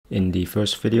In the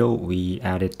first video, we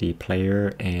added the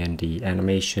player and the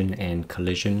animation and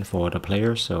collision for the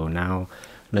player. So now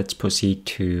let's proceed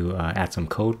to add some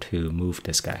code to move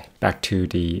this guy. Back to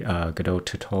the Godot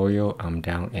tutorial, I'm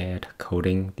down at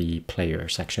coding the player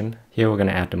section. Here we're going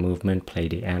to add the movement, play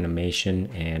the animation,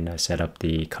 and set up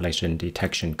the collision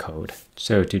detection code.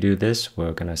 So to do this,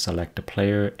 we're going to select the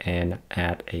player and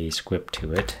add a script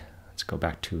to it. Let's go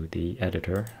back to the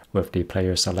editor. With the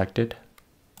player selected,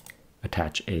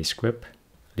 attach a script,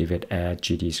 leave it at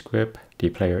GD script. The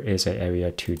player is an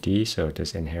area 2D, so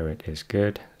this inherit is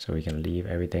good. So we can leave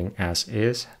everything as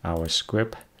is. Our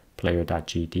script,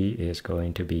 player.gd, is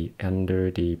going to be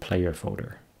under the player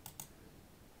folder.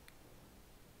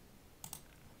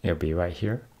 It'll be right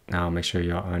here. Now make sure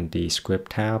you're on the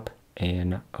script tab,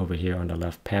 and over here on the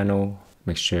left panel,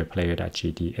 make sure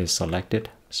player.gd is selected.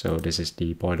 So this is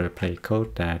the boilerplate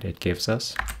code that it gives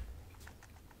us.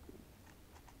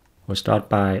 We'll start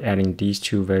by adding these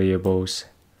two variables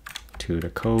to the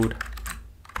code.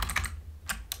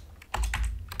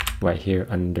 Right here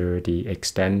under the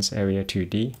extends area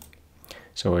 2D.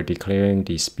 So we're declaring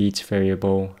the speeds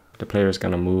variable. The player is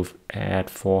going to move at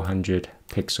 400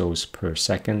 pixels per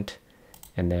second.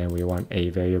 And then we want a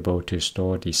variable to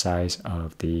store the size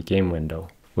of the game window,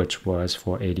 which was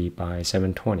 480 by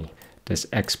 720. This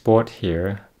export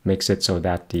here makes it so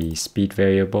that the speed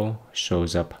variable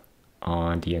shows up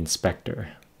on the inspector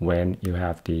when you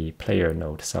have the player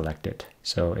node selected.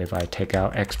 So if I take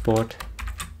out export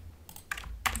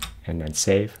and then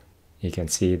save, you can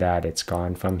see that it's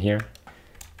gone from here.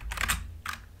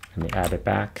 Let me add it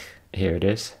back. Here it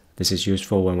is. This is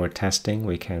useful when we're testing.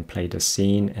 We can play the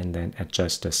scene and then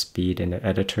adjust the speed in the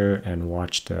editor and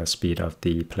watch the speed of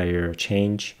the player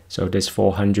change. So this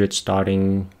 400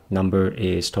 starting number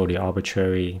is totally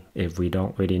arbitrary. If we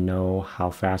don't really know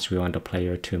how fast we want the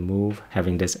player to move,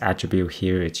 having this attribute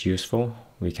here is useful.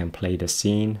 We can play the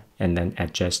scene and then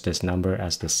adjust this number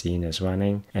as the scene is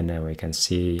running, and then we can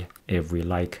see if we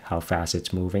like how fast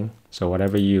it's moving. So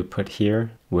whatever you put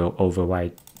here will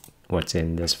overwrite what's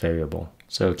in this variable.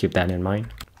 So keep that in mind.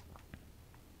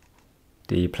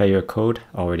 The player code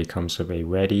already comes with a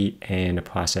ready and a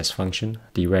process function.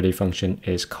 The ready function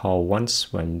is called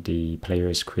once when the player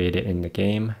is created in the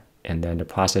game, and then the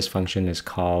process function is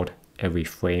called every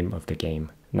frame of the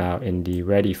game. Now in the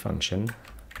ready function,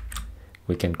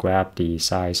 we can grab the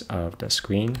size of the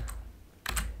screen.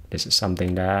 This is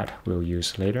something that we'll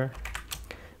use later.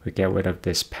 We get rid of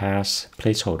this pass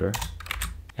placeholder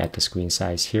at the screen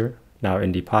size here. Now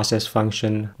in the process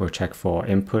function, we'll check for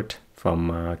input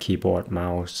from keyboard,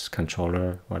 mouse,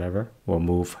 controller, whatever. We'll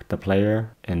move the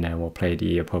player and then we'll play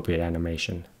the appropriate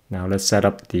animation. Now let's set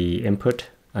up the input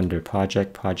under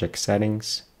project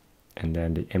settings, and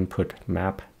then the input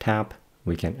map tab.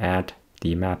 We can add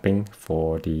the mapping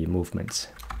for the movements.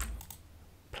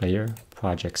 Player,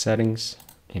 project settings,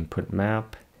 input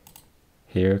map.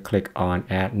 Here click on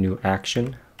add new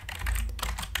action.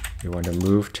 You want to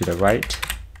move to the right.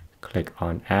 Click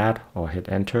on add or hit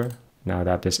enter. Now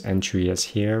that this entry is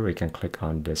here, we can click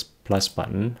on this plus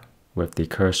button with the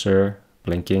cursor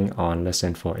blinking on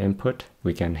listen for input.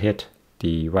 We can hit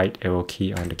the right arrow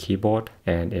key on the keyboard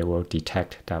and it will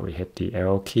detect that we hit the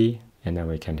arrow key, and then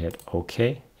we can hit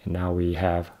OK. And now we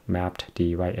have mapped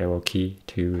the right arrow key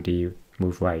to the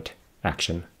move right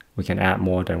action. We can add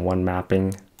more than one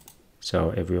mapping. So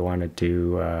if we want to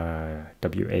do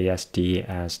WASD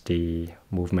as the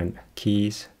movement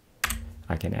keys,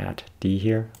 I can add D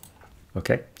here.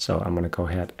 Okay, so I'm going to go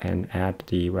ahead and add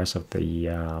the rest of the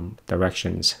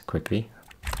directions quickly.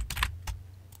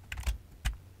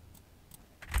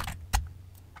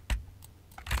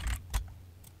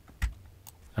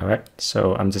 Alright,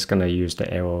 so I'm just going to use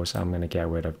the arrows. I'm going to get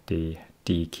rid of the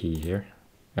D key here.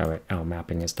 Alright, our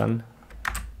mapping is done.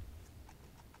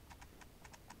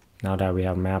 Now that we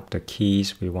have mapped the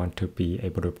keys, we want to be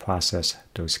able to process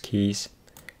those keys.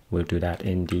 We'll do that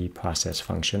in the process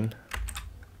function.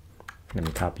 Let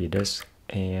me copy this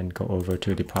and go over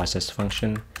to the process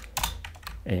function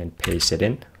and paste it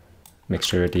in. Make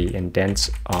sure the indents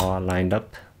are lined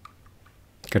up.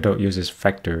 Godot uses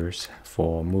vectors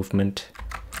for movement.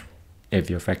 If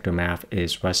your vector math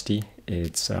is rusty,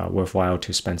 it's worthwhile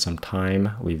to spend some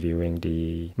time reviewing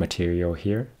the material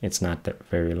here. It's not that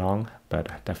very long,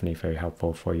 but definitely very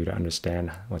helpful for you to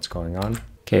understand what's going on.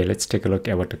 Okay, let's take a look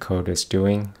at what the code is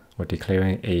doing. We're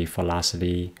declaring a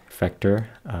velocity vector,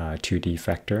 2D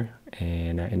vector,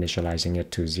 and initializing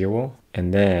it to 0.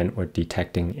 And then we're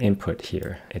detecting input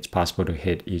here. It's possible to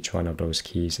hit each one of those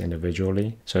keys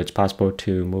individually. So it's possible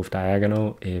to move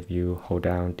diagonal if you hold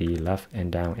down the left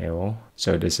and down arrow.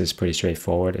 So this is pretty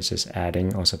straightforward. It's just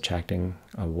adding or subtracting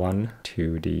a 1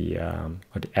 to the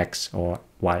x or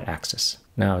y axis.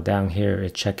 Now down here,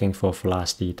 it's checking for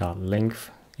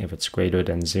velocity.length. If it's greater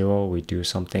than 0, we do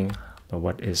something. But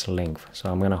what is length?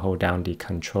 So I'm going to hold down the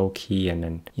control key, and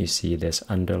then you see this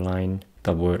underline.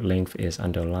 The word length is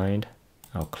underlined.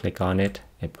 I'll click on it.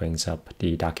 It brings up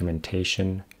the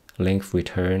documentation. Length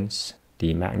returns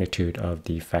the magnitude of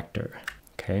the vector.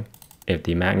 Okay. If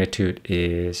the magnitude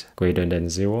is greater than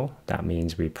 0, that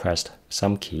means we pressed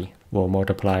some key. We'll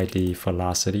multiply the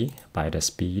velocity by the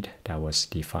speed that was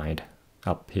defined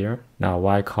up here. Now,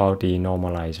 why call the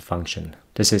normalize function?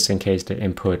 This is in case the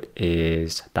input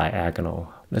is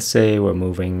diagonal. Let's say we're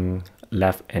moving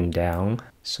left and down.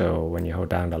 So when you hold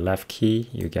down the left key,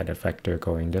 you get a vector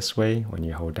going this way. When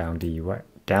you hold down the right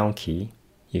down key,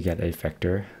 you get a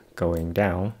vector going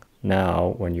down.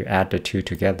 Now, when you add the two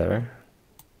together,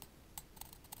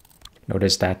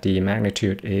 notice that the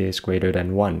magnitude is greater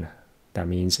than 1. That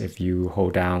means if you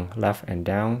hold down left and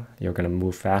down, you're going to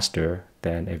move faster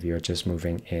than if you're just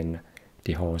moving in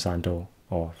the horizontal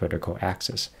or vertical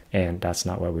axis. And that's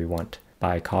not what we want.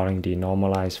 By calling the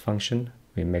normalize function,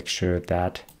 we make sure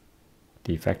that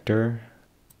the vector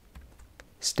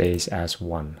stays as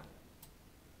 1.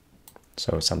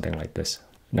 So something like this.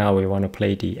 Now we want to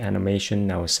play the animation.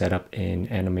 Now it's set up in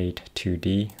Animate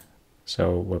 2D.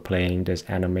 So we're playing this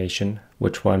animation.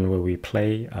 Which one will we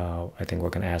play? I think we're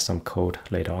going to add some code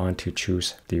later on to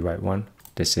choose the right one.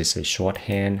 This is a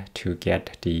shorthand to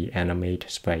get the animate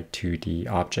sprite to the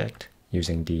object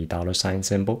using the $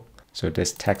 symbol. So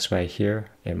this text right here,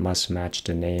 it must match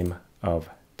the name of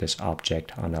this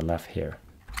object on the left here.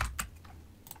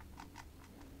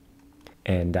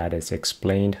 And that is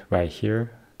explained right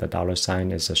here. The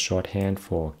 $ is a shorthand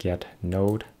for get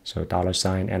node. So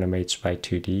 $animate sprite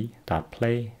 2D dot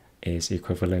play is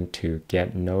equivalent to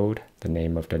get node, the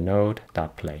name of the node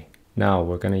dot play. Now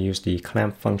we're going to use the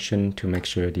clamp function to make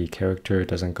sure the character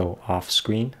doesn't go off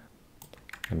screen.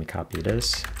 Let me copy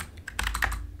this.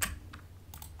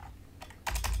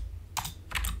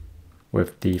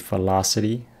 With the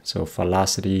velocity, so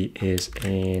velocity is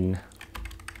in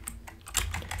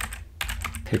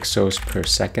pixels per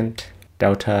second.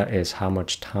 Delta is how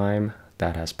much time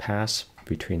that has passed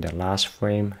between the last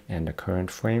frame and the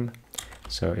current frame.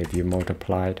 So if you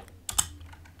multiplied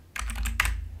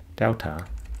delta,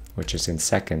 which is in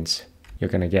seconds, you're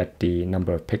going to get the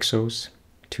number of pixels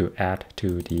to add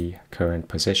to the current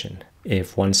position.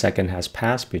 If 1 second has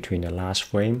passed between the last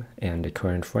frame and the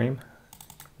current frame,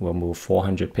 we'll move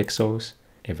 400 pixels.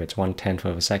 If it's 1/10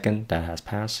 of a second that has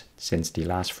passed since the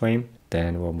last frame,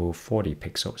 then we'll move 40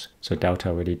 pixels. So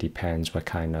delta really depends what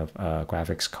kind of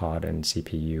graphics card and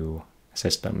CPU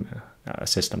system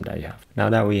that you have. Now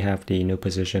that we have the new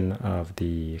position of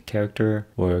the character,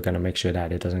 we're going to make sure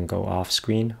that it doesn't go off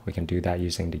screen. We can do that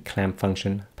using the clamp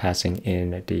function, passing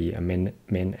in the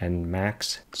min and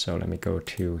max. So let me go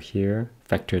to here.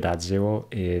 Vector.0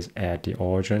 is at the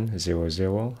origin, 0,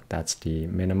 0. That's the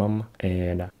minimum.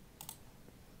 And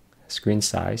screen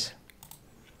size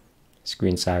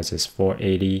is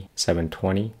 480,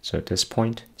 720. So at this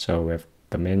point, so with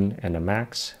the min and the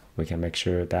max, we can make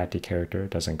sure that the character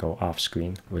doesn't go off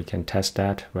screen. We can test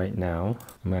that right now.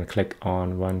 I'm going to click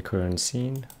on run current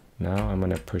scene. Now I'm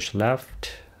going to push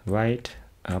left, right,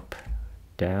 up,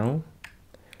 down,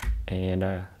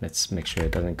 and let's make sure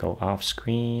it doesn't go off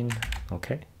screen.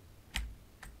 Okay.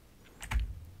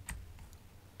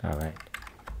 All right.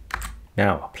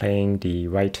 Now playing the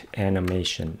right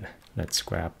animation. Let's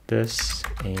grab this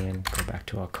and go back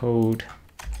to our code.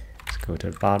 Let's go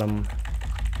to the bottom.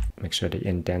 Make sure the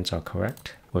indents are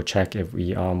correct. We'll check if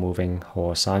we are moving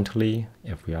horizontally.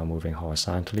 If we are moving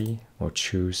horizontally, we'll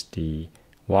choose the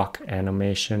walk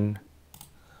animation.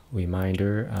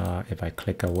 Reminder, if I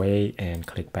click away and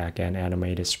click back and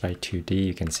animate it sprite 2D,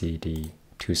 you can see the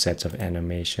two sets of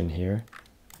animation here.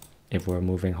 If we're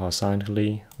moving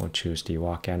horizontally, we'll choose the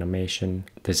walk animation.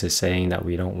 This is saying that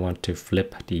we don't want to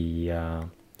flip the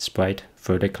sprite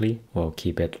vertically. We'll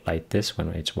keep it like this when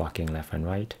it's walking left and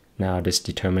right. Now this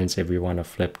determines if we want to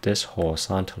flip this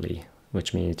horizontally,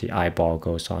 which means the eyeball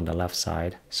goes on the left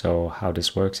side. So how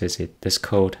this works is this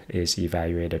code is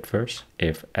evaluated first.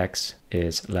 If x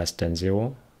is less than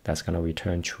 0, that's going to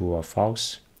return true or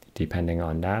false. Depending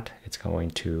on that, it's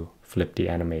going to flip the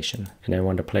animation. And then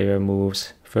when the player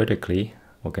moves vertically,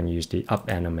 we're going to use the up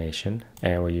animation,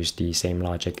 and we'll use the same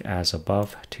logic as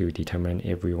above to determine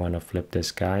if we want to flip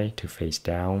this guy to face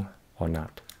down or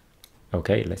not.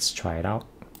 Okay, let's try it out.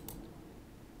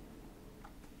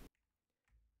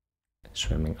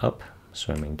 Swimming up,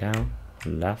 swimming down,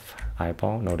 left,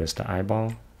 eyeball. Notice the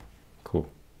eyeball. Cool.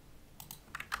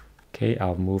 Okay,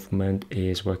 our movement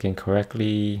is working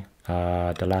correctly.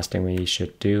 The last thing we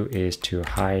should do is to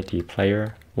hide the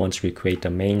player. Once we create the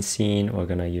main scene, we're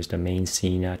gonna use the main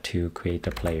scene to create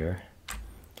the player.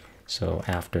 So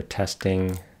after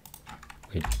testing,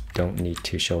 we don't need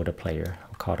to show the player.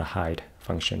 I'll call the hide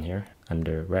function here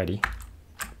under ready.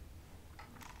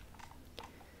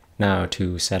 Now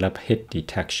to set up hit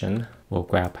detection, we'll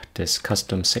grab this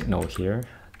custom signal here.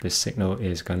 This signal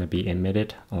is going to be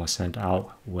emitted or sent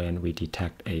out when we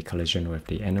detect a collision with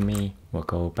the enemy. We'll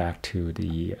go back to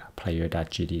the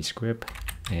player.gd script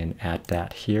and add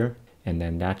that here. And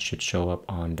then that should show up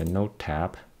on the Node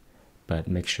tab, but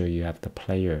make sure you have the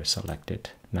player selected.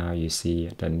 Now you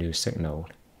see the new signal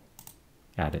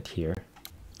added here.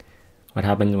 What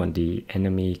happens when the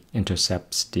enemy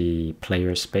intercepts the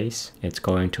player space? It's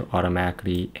going to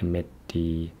automatically emit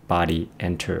the body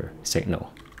enter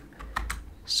signal.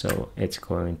 So it's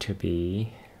going to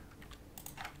be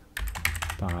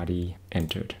body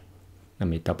entered. Let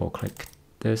me double click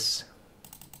this.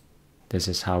 This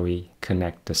is how we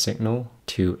connect the signal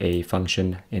to a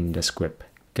function in the script.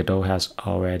 Godot has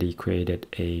already created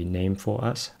a name for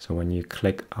us. So when you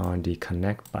click on the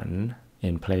connect button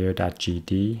in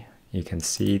player.gd, you can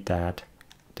see that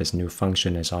this new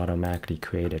function is automatically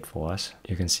created for us.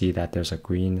 You can see that there's a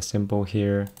green symbol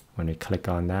here. When we click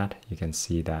on that, you can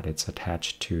see that it's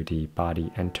attached to the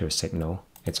body enter signal.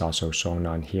 It's also shown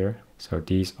on here. So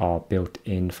these are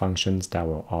built-in functions that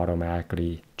will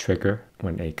automatically trigger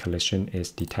when a collision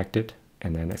is detected,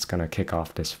 and then it's going to kick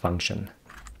off this function.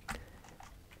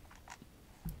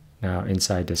 Now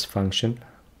inside this function,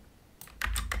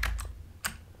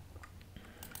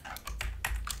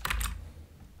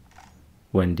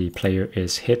 when the player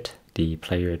is hit, the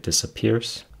player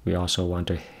disappears. We also want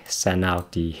to send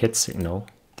out the hit signal,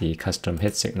 the custom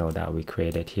hit signal that we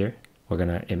created here. We're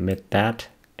gonna emit that,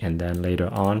 and then later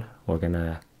on, we're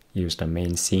gonna use the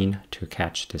main scene to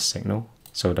catch this signal.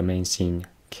 So the main scene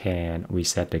can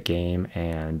reset the game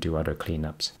and do other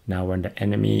cleanups. Now when the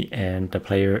enemy and the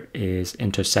player is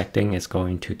intersecting, it's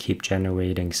going to keep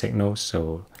generating signals.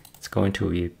 So it's going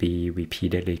to be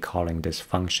repeatedly calling this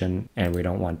function, and we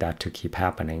don't want that to keep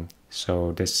happening.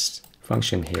 So this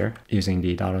function here, using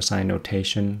the $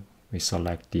 notation, we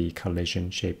select the collision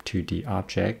shape to the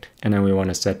object, and then we want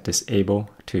to set disable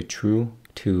to true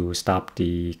to stop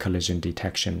the collision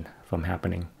detection from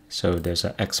happening. So there's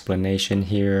an explanation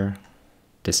here.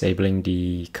 Disabling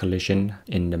the collision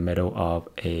in the middle of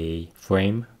a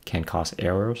frame can cause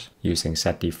errors. Using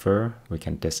setDefer, we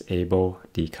can disable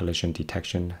the collision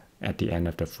detection at the end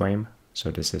of the frame. So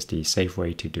this is the safe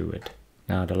way to do it.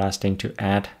 Now the last thing to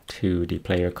add to the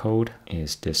player code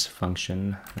is this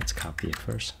function. Let's copy it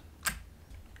first.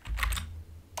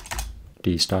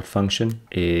 The start function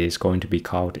is going to be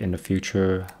called in the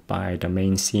future by the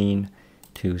main scene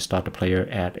to start the player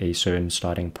at a certain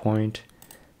starting point.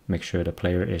 Make sure the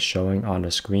player is showing on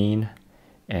the screen,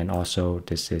 and also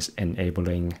this is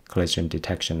enabling collision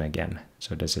detection again.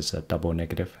 So this is a double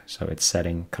negative, so it's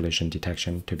setting collision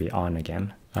detection to be on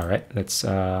again. All right, let's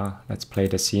play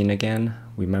the scene again.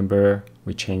 Remember,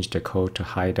 we changed the code to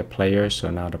hide the player, so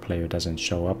now the player doesn't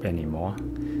show up anymore.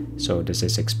 So this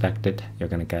is expected. You're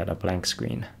gonna get a blank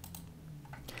screen.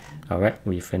 All right,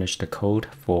 we finished the code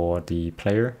for the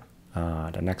player.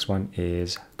 The next one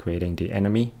is creating the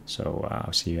enemy. So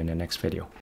I'll see you in the next video.